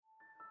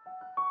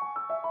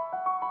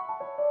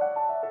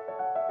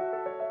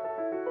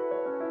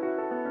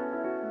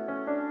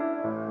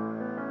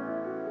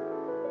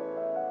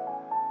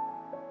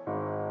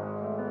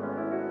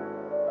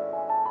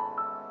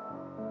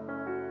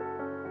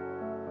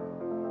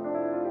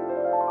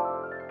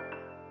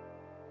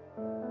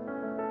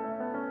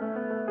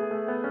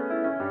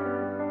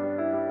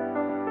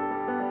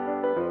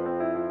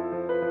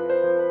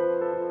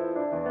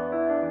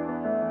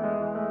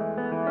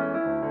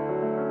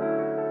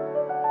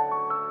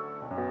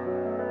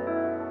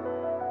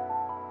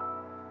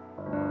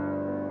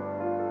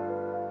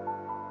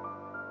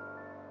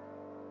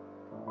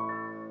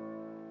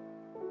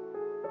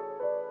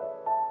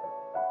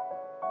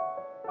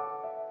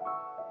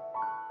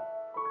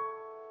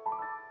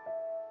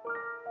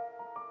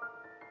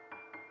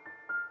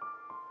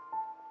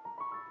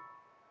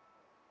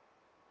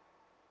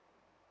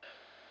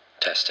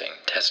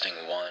Testing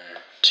 1,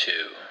 2,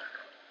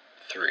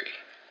 3.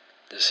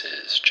 This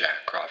is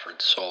Jack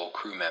Crawford, sole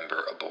crew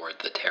member aboard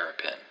the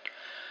Terrapin,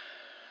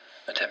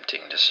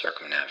 attempting to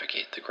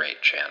circumnavigate the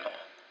Great Channel,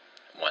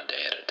 one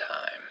day at a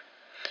time.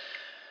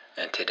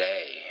 And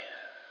today,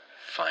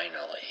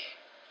 finally,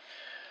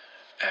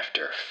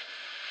 after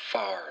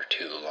far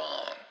too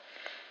long,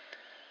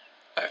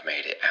 I've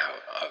made it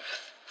out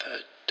of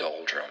the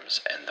doldrums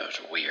and those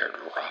weird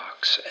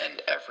rocks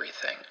and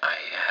everything. I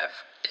have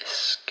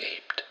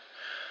escaped.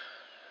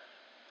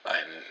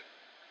 I'm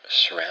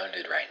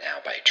surrounded right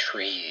now by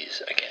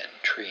trees again,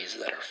 trees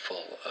that are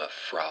full of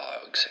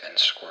frogs and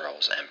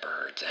squirrels and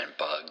birds and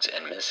bugs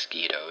and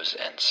mosquitoes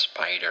and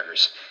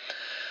spiders.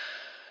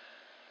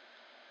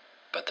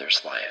 But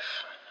there's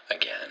life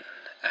again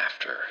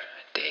after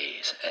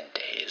days and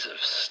days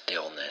of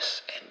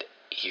stillness and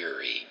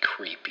eerie,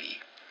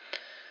 creepy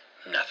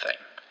nothing.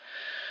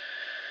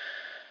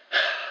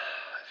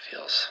 It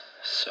feels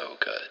so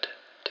good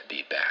to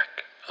be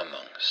back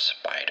among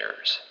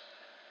spiders.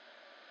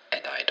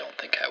 And I don't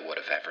think I would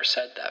have ever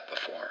said that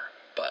before,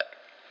 but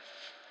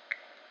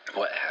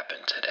what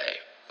happened today?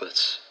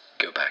 Let's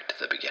go back to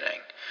the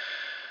beginning.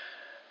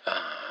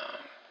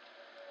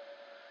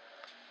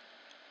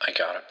 I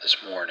got up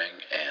this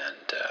morning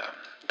and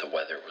the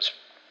weather was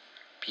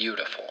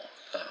beautiful.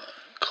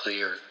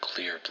 Clear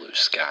blue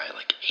sky,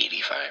 like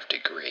 85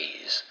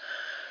 degrees,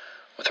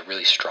 with a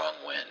really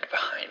strong wind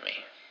behind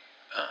me.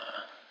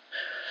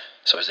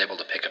 So I was able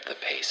to pick up the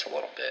pace a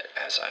little bit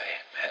as I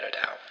headed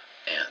out,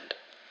 and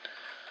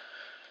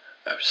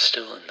I was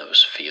still in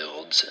those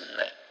fields, and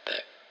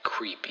that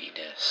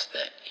creepiness,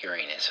 that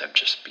eeriness of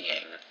just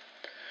being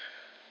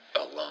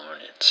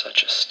alone in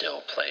such a still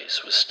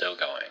place was still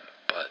going.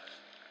 But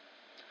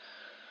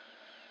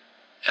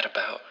at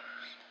about,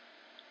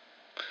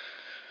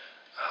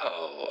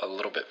 a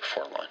little bit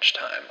before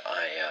lunchtime,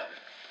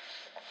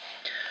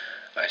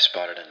 I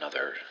spotted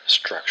another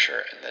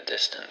structure in the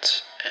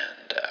distance,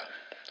 and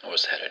I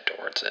was headed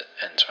towards it,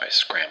 and so I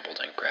scrambled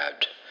and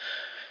grabbed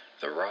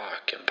the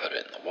rock and put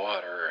it in the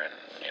water, and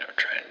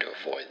trying to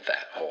avoid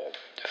that whole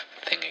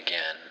thing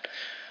again,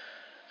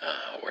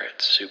 where it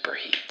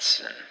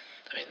superheats, and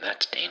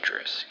that's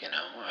dangerous.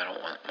 I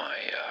don't want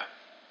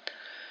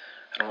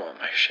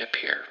my ship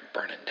here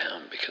burning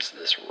down because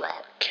this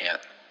rock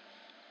can't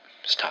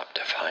stop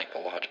defying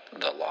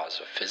the laws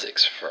of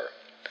physics for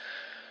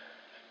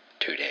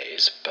 2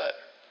 days. But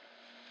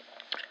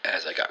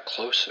as I got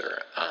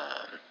closer,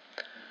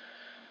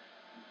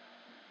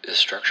 the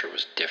structure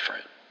was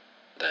different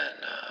than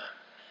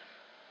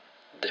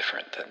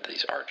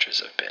these arches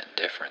have been,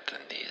 different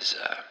than these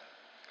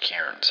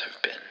cairns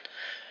have been.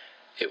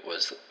 It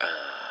was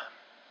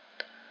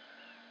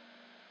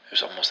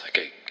almost like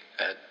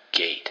a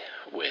gate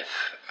with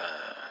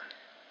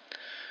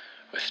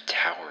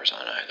towers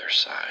on either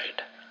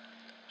side,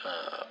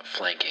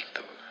 flanking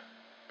the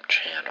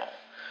channel.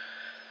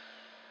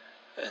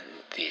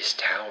 And these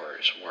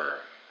towers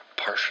were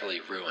partially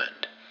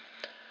ruined,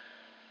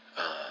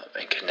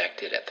 and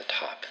connected at the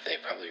top. They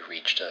probably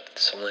reached up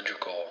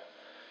cylindrical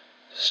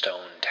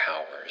stone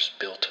towers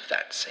built of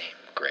that same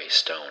gray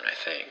stone, I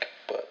think.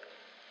 But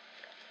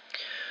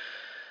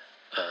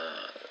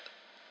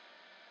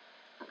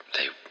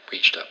they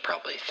reached up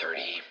probably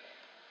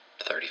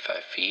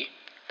 35 feet.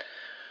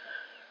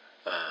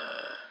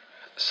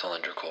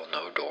 Cylindrical,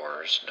 no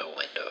doors, no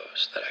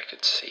windows that I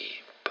could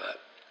see.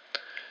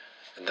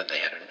 And then they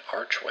had an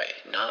archway,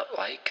 not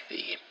like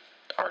the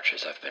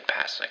arches I've been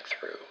passing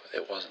through.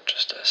 It wasn't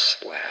just a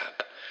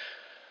slab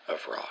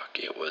of rock.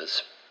 It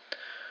was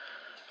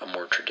a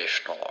more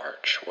traditional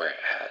arch where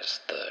it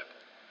has the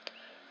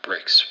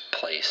bricks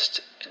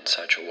placed in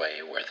such a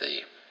way where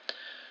the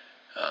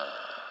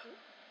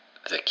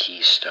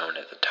keystone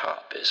at the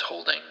top is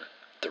holding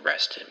the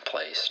rest in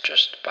place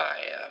just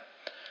by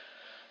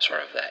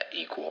sort of that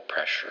equal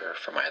pressure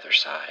from either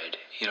side.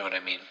 You know what I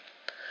mean?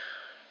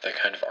 The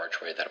kind of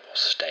archway that will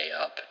stay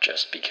up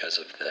just because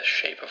of the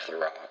shape of the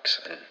rocks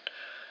and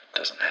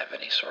doesn't have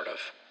any sort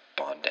of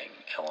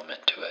bonding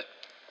element to it.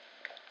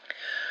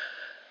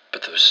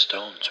 But those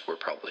stones were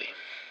probably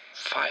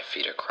 5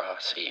 feet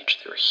across each.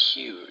 They were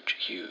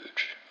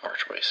huge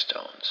archway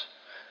stones.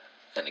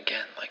 And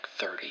again, like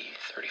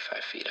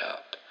 35 feet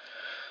up.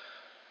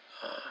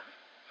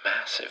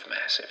 Massive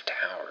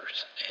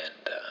towers.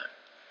 And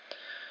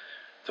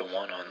the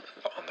one on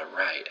the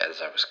right,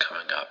 as I was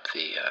coming up,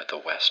 the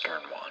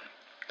western one,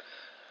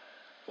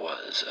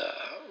 was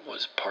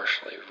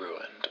partially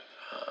ruined.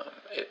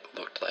 It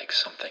looked like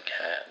something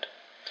had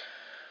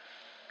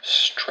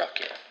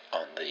struck it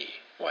on the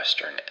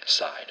western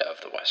side of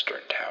the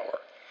western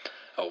tower,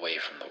 away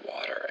from the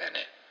water, and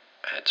it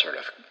had sort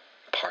of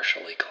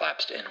partially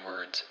collapsed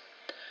inwards,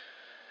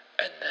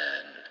 and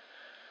then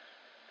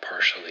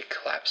partially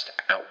collapsed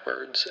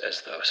outwards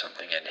as though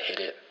something had hit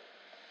it.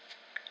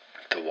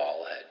 The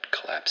wall had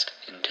collapsed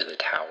into the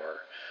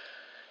tower,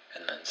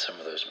 and then some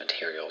of those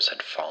materials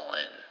had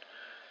fallen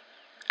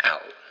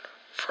out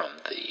from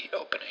the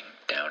opening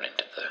down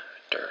into the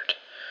dirt.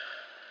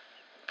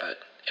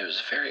 But it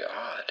was very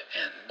odd,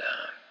 and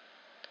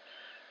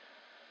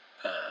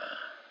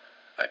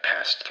I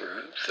passed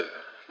through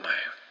my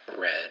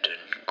red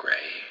and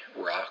gray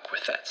rock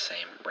with that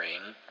same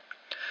ring.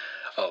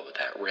 Oh,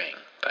 that ring,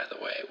 by the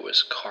way,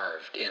 was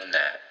carved in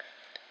that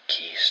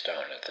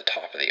keystone at the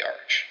top of the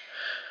arch.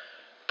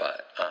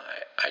 But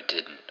I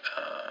didn't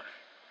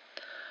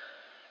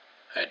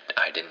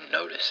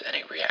notice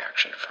any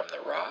reaction from the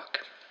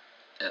rock.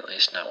 At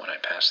least not when I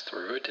passed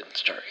through. It didn't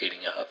start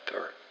heating up,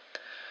 or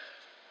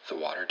the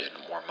water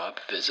didn't warm up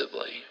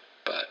visibly.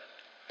 But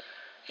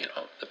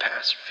the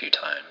past few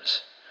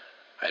times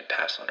I'd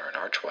pass under an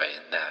archway,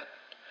 and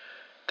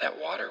that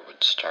water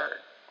would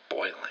start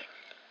boiling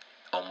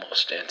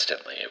almost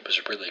instantly. It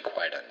was really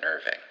quite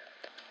unnerving.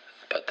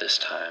 But this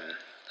time,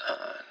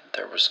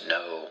 there was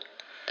no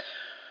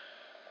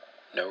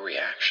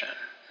reaction,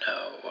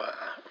 no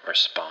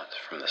response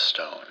from the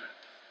stone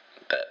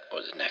that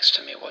was next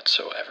to me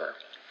whatsoever.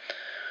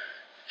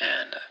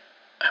 And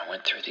I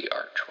went through the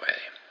archway,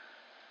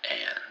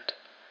 and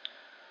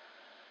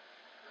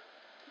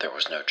there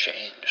was no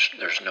change.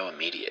 There's no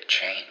immediate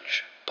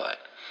change, but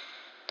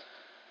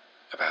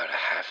about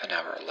a half an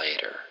hour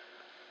later,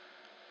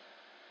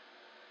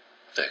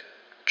 the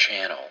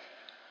channel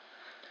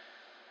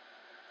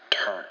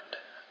turned,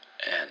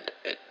 and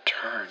it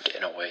turned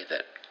in a way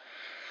that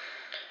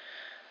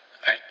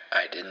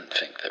I didn't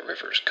think that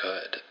rivers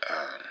could.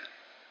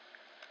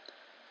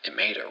 It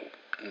made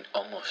an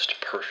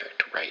almost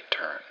perfect right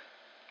turn,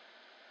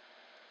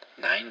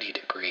 90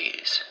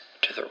 degrees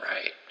to the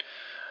right.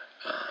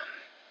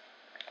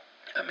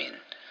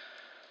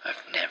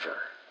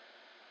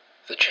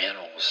 The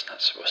channel was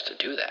not supposed to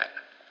do that.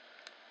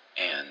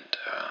 And,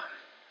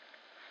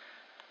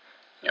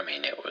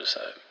 it was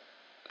a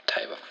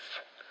type of,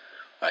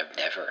 I've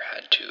never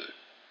had to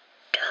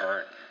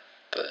turn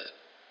the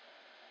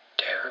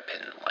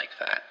terrapin like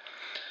that.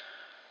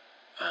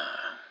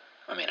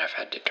 I've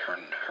had to turn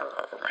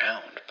her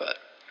around, but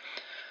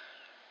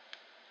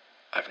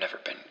I've never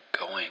been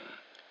going,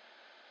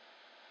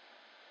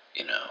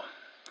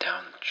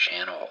 down the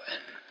channel,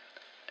 and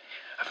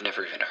I've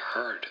never even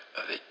heard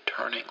of it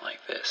turning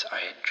like this.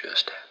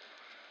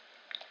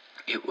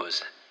 It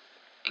was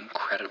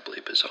incredibly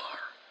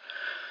bizarre.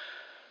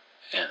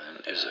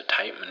 And it was a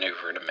tight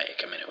maneuver to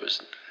make. It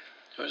was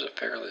a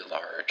fairly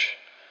large,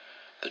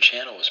 the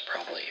channel was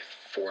probably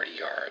 40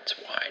 yards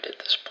wide at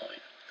this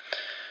point.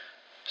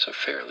 So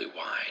fairly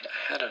wide.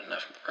 I had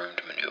enough room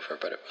to maneuver,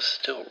 but it was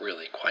still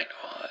really quite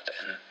odd.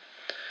 And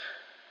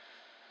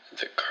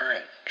the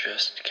current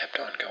just kept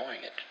on going.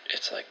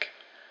 It's like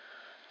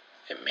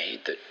it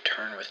made the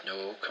turn with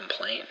no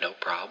complaint, no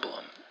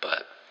problem.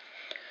 But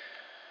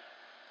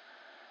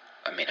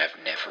I've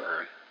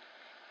never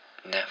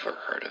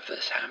heard of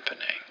this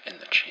happening in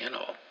the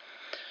channel.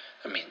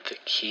 The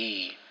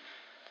key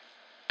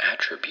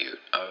attribute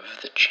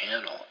of the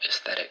channel is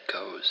that it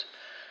goes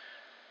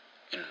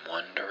in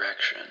one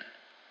direction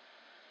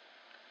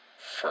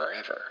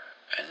forever,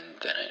 and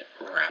then it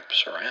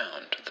wraps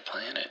around the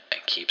planet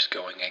and keeps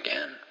going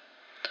again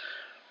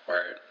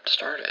where it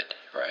started,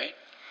 right?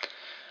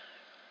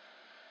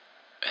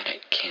 And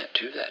it can't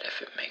do that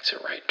if it makes a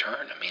right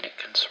turn. It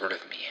can sort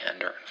of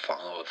meander and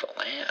follow the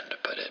land,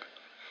 but a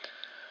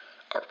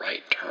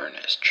right turn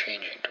is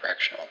changing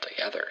direction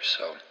altogether.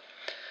 So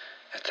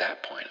at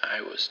that point, I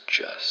was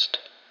just,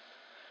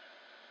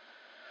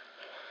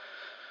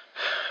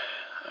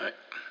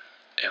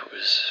 it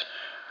was,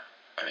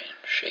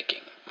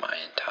 shaking my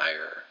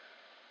entire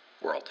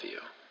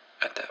worldview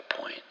at that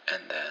point.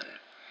 And then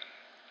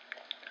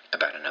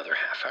about another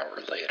half hour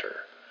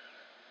later,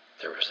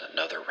 there was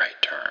another right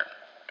turn,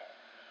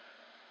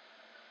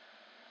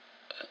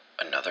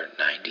 another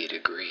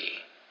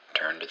 90-degree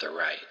turn to the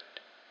right.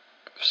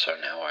 So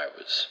now I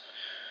was,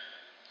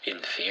 in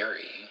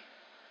theory,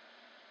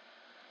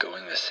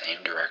 going the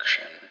same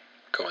direction,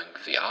 going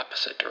the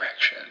opposite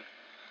direction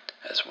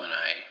as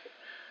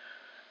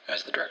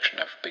the direction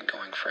I've been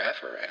going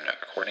forever. And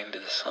according to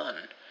the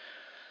sun,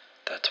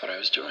 that's what I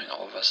was doing.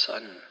 All of a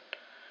sudden,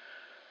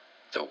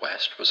 the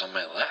west was on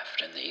my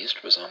left and the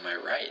east was on my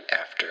right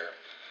after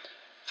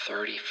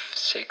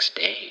 36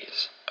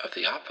 days of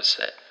the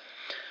opposite.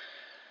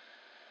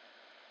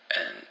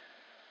 And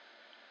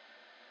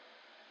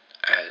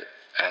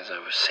as I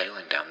was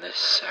sailing down this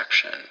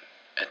section,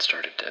 it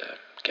started to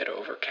get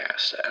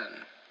overcast,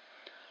 and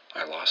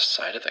I lost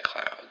sight of the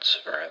clouds,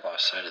 or I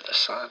lost sight of the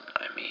sun,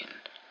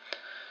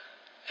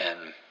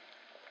 and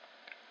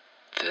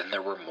then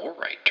there were more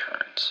right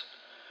turns,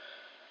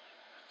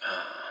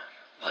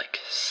 like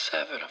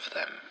 7 of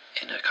them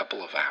in a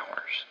couple of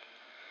hours,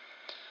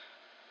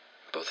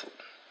 both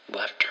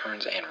left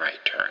turns and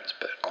right turns,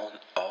 but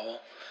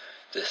all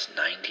this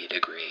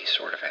 90-degree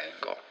sort of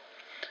angle.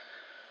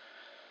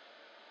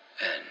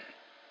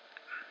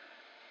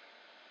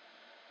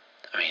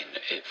 And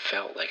it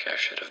felt like I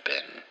should have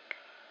been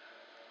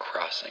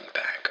crossing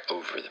back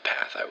over the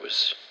path I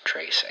was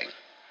tracing,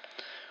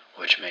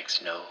 which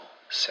makes no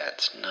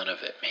sense. None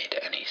of it made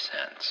any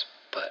sense.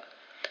 But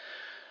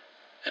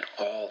And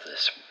all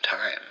this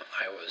time,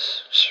 I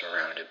was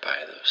surrounded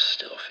by those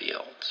still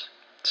fields.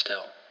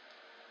 Still.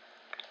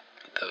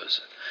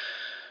 Those,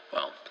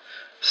 well,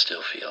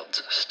 still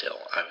fields,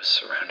 still. I was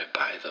surrounded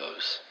by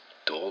those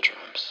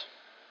doldrums.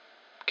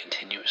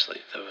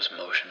 Continuously, those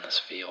motionless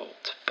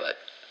fields. But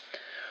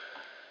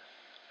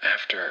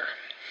after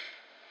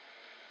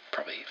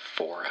probably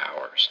 4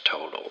 hours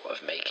total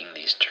of making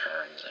these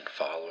turns and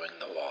following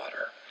the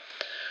water,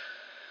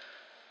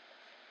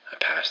 I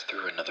passed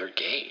through another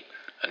gate,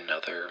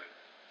 another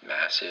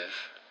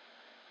massive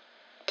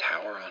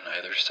tower on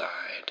either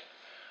side,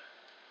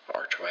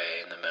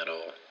 archway in the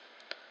middle,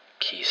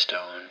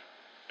 keystone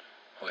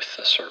with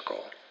the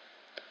circle.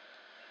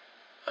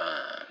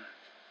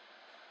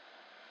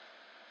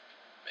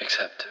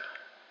 Except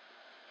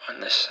on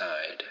this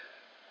side,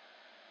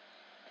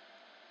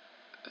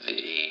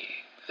 the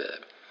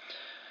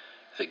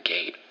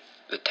gate,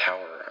 the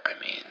tower,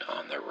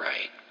 on the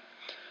right,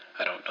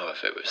 I don't know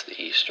if it was the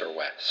east or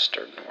west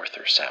or north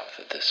or south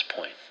at this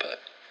point, but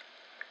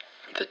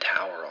the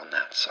tower on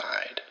that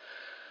side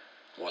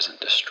wasn't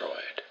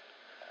destroyed.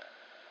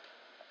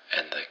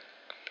 And the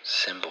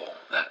symbol,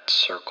 that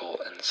circle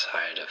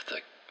inside of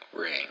the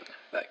ring,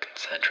 that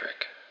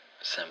concentric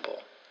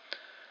symbol,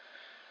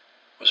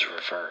 was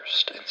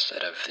reversed.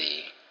 Instead of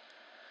the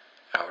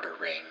outer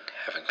ring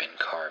having been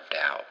carved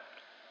out,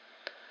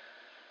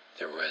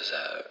 there was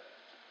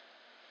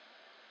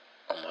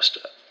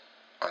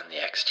on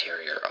the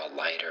exterior, a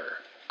lighter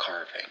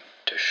carving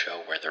to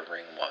show where the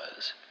ring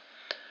was.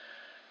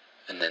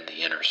 And then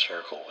the inner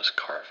circle was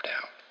carved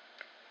out.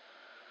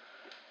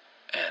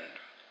 And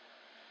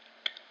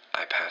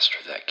I passed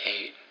through that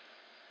gate,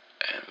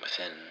 and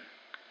within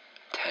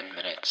 10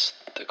 minutes,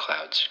 the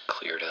clouds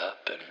cleared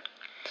up, and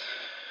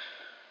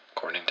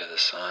according to the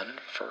sun,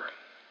 for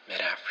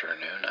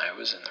mid-afternoon, I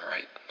was in the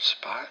right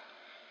spot.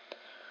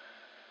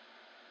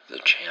 The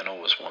channel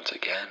was once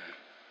again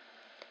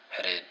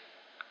headed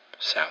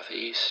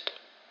southeast.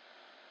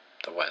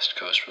 The west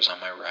coast was on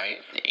my right,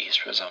 and the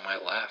east was on my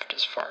left,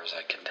 as far as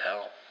I can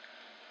tell.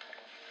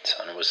 The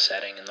sun was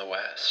setting in the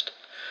west,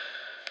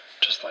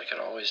 just like it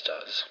always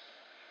does.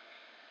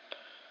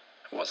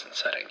 It wasn't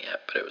setting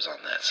yet, but it was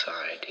on that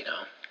side,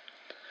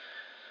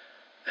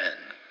 And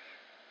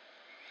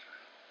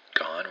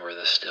gone were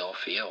the still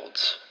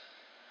fields.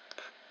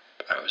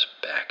 I was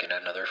back in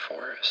another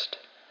forest.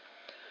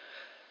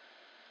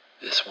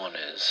 This one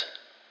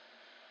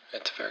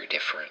it's very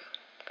different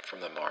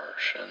from the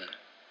marsh and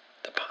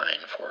the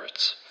pine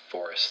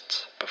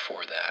forests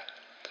before that.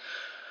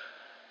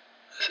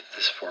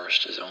 This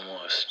forest is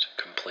almost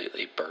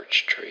completely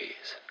birch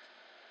trees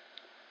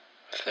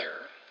with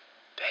their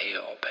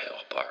pale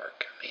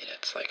bark.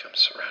 It's like I'm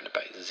surrounded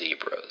by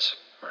zebras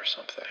or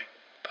something,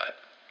 but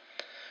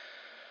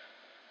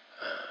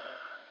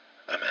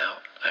I'm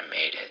out. I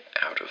made it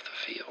out of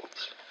the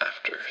fields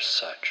after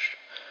such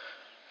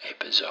a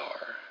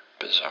bizarre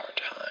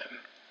time,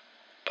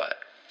 but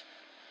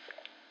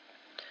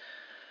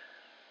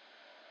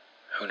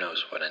who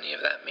knows what any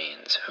of that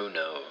means? Who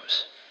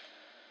knows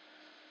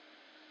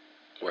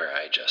where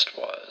I just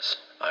was?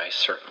 I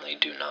certainly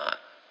do not,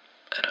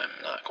 and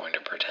I'm not going to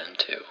pretend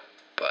to,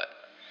 but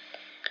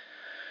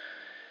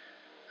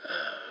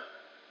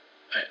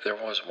there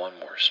was one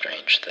more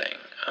strange thing.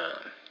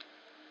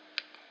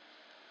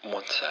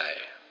 Once I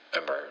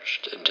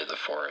emerged into the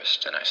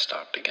forest and I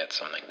stopped to get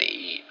something to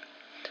eat,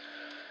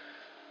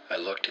 I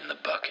looked in the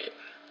bucket,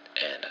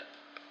 and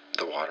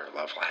the water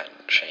level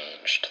hadn't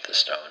changed. The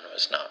stone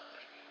was not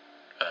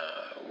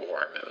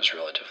warm. It was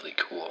relatively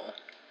cool.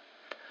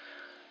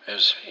 It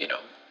was,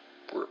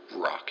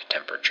 rock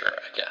temperature,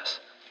 I guess.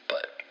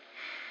 But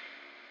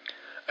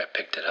I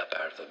picked it up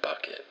out of the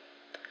bucket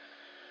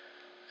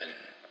and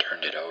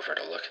turned it over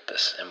to look at the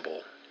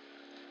symbol.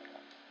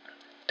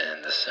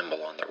 And the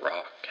symbol on the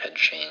rock had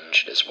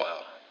changed as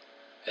well.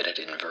 It had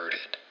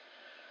inverted.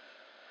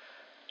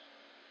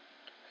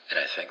 And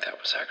I think that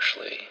was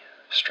actually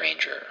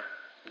stranger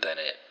than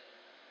it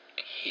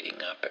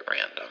heating up at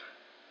random.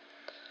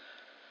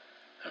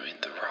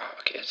 The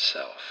rock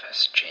itself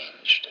has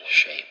changed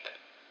shape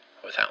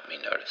without me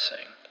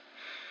noticing,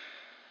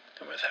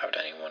 and without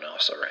anyone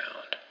else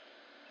around.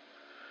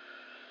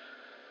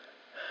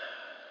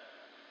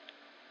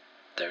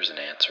 There's an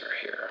answer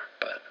here,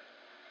 but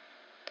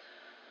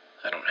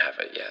I don't have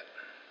it yet.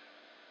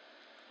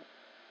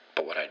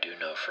 But what I do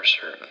know for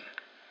certain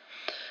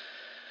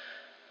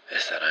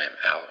is that I am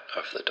out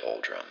of the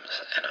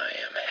doldrums, and I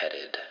am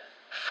headed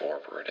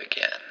forward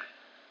again,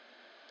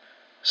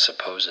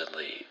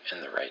 supposedly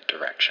in the right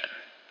direction.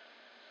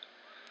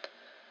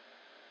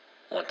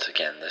 Once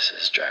again, this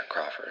is Jack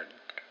Crawford,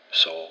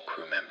 sole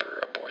crew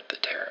member aboard the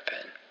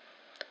Terrapin,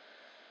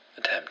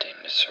 attempting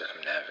to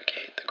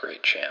circumnavigate the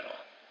Great Channel,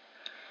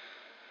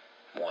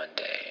 one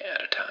day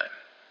at a time.